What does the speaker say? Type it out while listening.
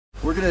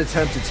we're going to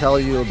attempt to tell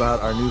you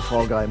about our new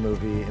Fall Guy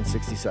movie in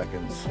 60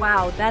 seconds.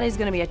 Wow, that is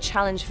going to be a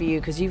challenge for you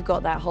because you've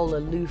got that whole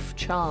aloof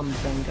charm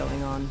thing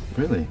going on.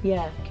 Really?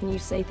 Yeah. Can you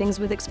say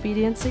things with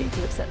expediency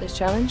to accept this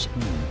challenge?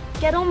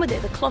 Get on with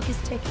it. The clock is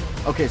ticking.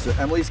 Okay, so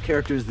Emily's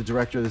character is the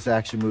director of this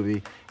action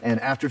movie, and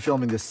after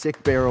filming the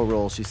sick barrel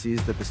roll, she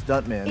sees that the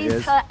stuntman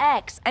He's her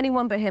ex.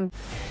 Anyone but him.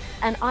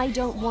 And I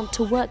don't want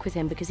to work with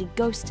him because he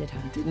ghosted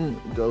her.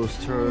 Didn't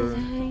ghost her.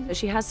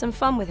 She has some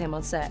fun with him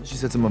on set. She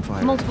sets him on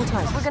fire. Multiple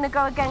times. We're gonna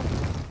go again.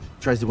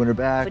 Tries to win her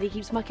back. But he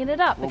keeps mucking it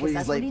up because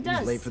that's what he does.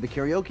 He's late for the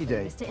karaoke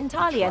day. Missed it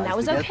entirely, and that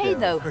was okay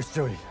though. Where's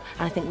Jody?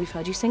 I think we've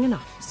heard you sing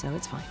enough, so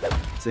it's fine.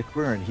 Sick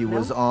burn. He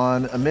was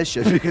on a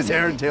mission because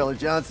Aaron Taylor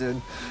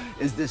Johnson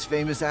is this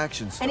famous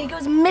action star. And he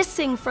goes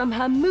missing from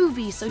her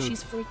movie, so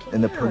she's freaking out.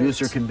 And the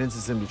producer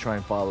convinces him to try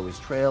and follow his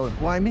trail. And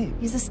why me?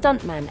 He's a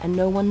stuntman, and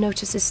no one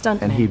notices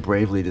stuntmen. And he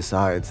bravely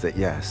decides that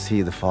yes,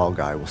 he, the Fall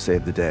Guy, will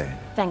save the day.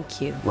 Thank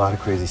you. A lot of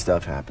crazy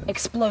stuff happens.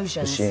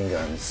 Explosions. Machine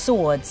guns.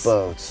 Swords.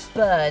 Boats.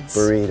 Birds.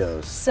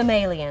 Burritos. Some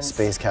aliens.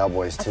 Space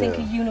cowboys, too. I think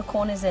a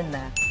unicorn is in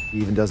there. He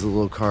even does a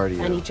little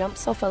cardio. And he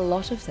jumps off a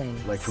lot of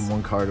things. Like from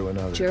one car to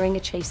another. During a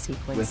chase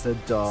sequence. With a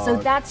dog. So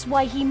that's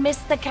why he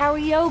missed the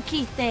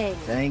karaoke thing.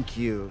 Thank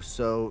you.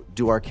 So,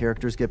 do our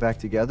characters get back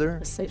together?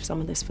 Let's save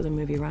some of this for the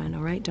movie, Ryan,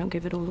 all right? Don't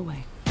give it all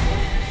away.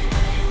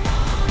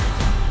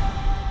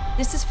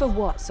 This is for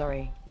what,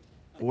 sorry?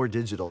 Or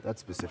digital,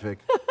 that's specific.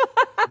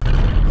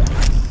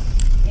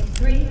 In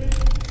 3,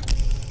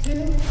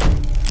 2,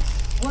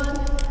 1,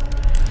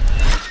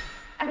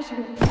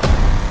 action.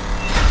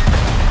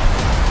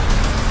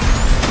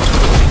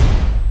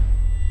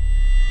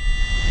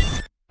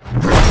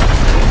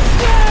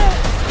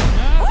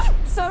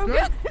 So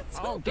good.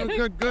 Oh,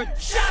 good.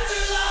 Shot to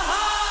the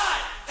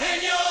heart,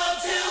 and you're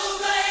too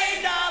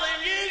late,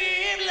 darling. You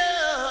give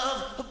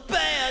love a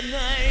bad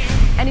name.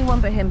 Anyone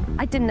but him.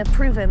 I didn't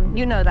approve him.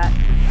 You know that.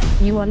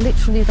 You are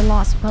literally the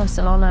last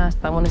person on earth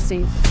I want to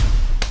see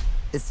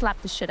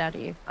slap the shit out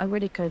of you. I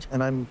really could.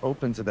 And I'm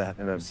open to that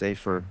in a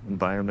safer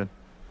environment.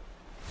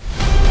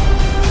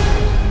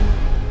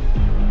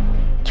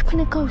 You've been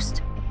a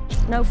ghost.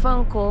 No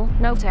phone call,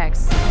 no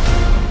text.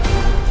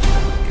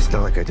 It's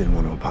not like I didn't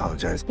want to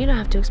apologize. You don't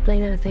have to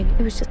explain anything.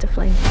 It was just a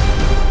flame.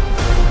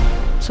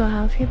 So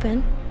how have you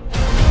been?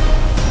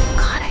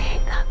 God, I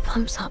hate that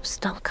thumbs up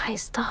stunt guy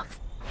stuff.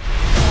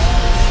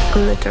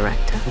 I'm the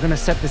director. We're gonna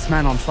set this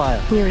man on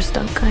fire. You're a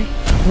stunt guy.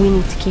 We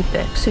need to keep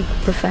it super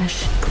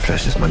profesh.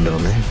 Profesh is my middle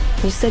name.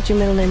 You said your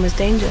middle name was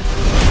Danger.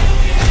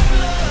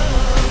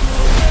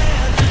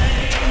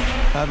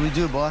 How'd we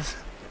do, boss?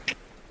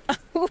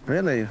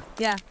 Really?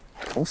 Yeah.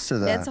 Holster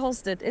that. Yeah, it's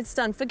holstered. It's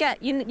done. Forget.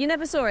 You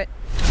never saw it.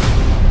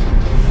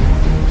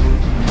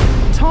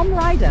 Tom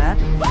Ryder,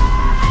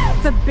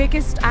 the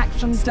biggest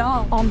action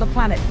star on the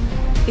planet,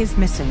 is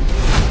missing.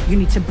 You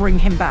need to bring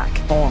him back,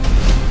 or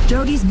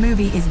Jodie's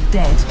movie is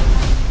dead.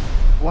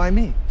 Why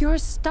me? You're a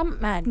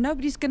stuntman.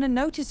 Nobody's gonna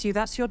notice you.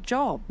 That's your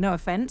job. No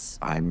offense.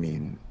 I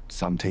mean,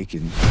 some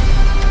taken.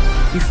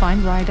 You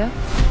find Ryder,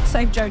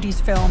 save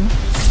Jodie's film.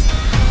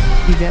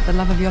 You get the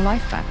love of your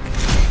life back.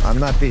 I'm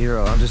not the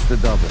hero, I'm just the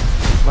double.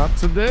 Not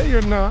today,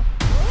 you're not.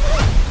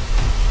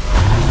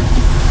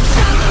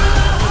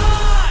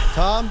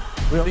 Tom,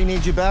 we only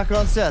need you back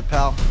on set,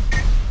 pal.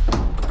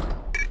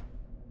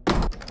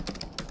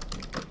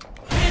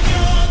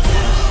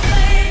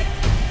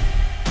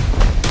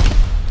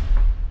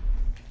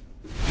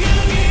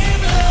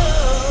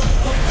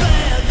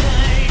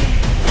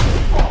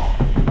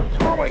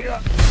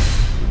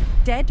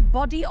 Dead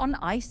body on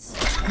ice.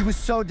 He was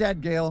so dead,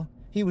 Gail.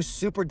 He was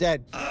super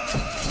dead.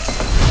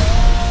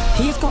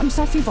 He's got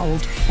himself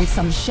involved with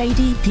some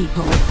shady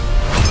people.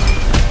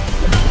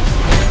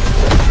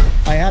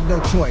 I had no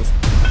choice.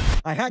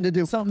 I had to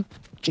do some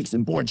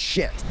Jason Bourne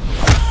shit.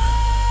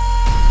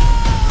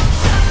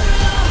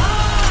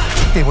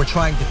 They were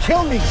trying to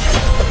kill me.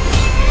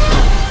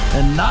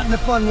 And not in a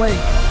fun way.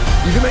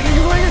 You can make it,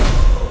 you can make it.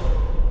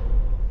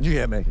 You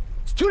can't make it.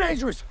 It's too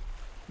dangerous.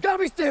 Gotta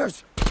be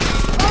stairs.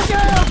 Okay.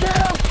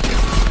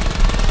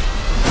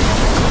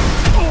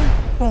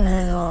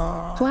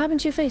 What happened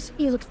to your face?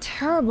 You look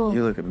terrible.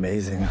 You look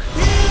amazing.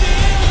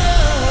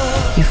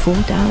 You fall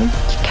down,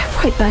 you get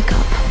right back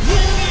up.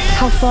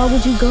 How far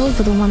would you go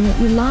for the one that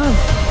you love?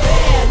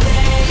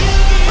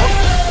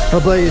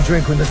 I'll buy you a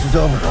drink when this is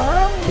over.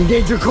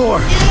 Engage your core.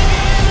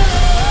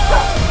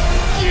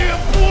 Yeah,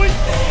 boy,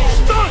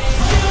 stuck.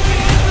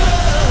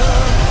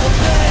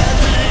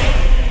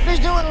 What are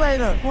you doing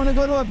later? Want to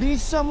go to a beach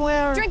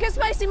somewhere? Drink a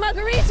spicy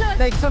margarita.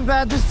 Make some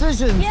bad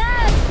decisions.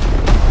 Yes.